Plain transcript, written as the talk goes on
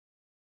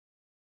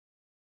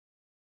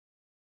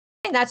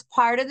and that's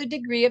part of the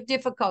degree of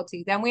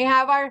difficulty. Then we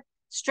have our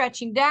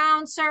stretching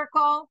down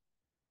circle,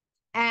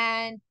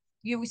 and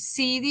you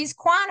see these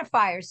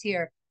quantifiers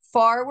here.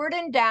 Forward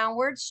and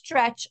downward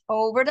stretch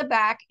over the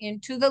back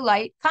into the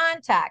light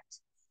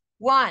contact.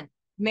 1,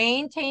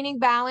 maintaining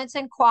balance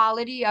and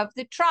quality of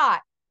the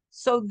trot.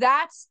 So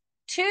that's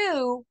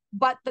 2,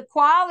 but the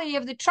quality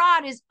of the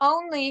trot is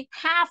only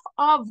half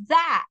of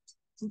that.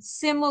 It's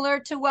similar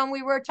to when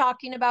we were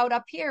talking about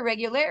up here,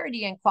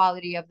 regularity and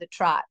quality of the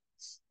trot,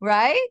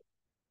 right?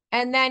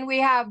 And then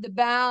we have the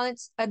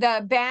balance,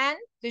 the bend,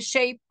 the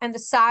shape, and the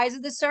size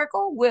of the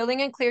circle,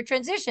 willing and clear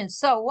transitions.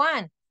 So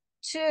 1,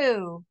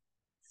 2,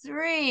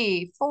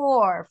 3,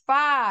 4,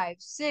 5,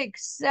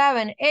 6,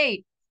 7,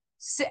 8,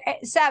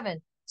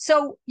 7.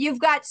 So you've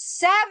got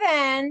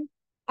 7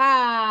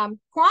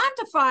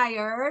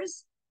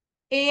 quantifiers,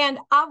 and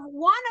of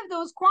one of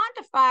those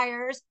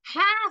quantifiers,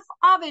 half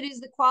of it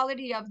is the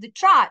quality of the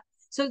trot.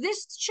 So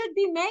this should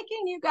be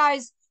making you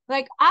guys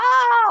like,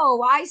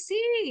 oh, I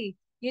see.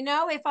 You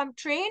know, if I'm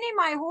training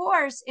my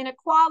horse in a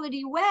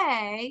quality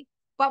way,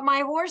 but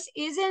my horse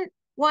isn't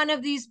one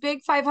of these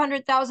big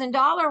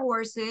 $500,000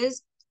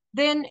 horses,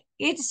 then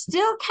it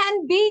still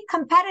can be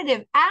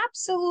competitive.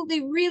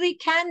 Absolutely, really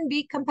can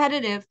be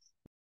competitive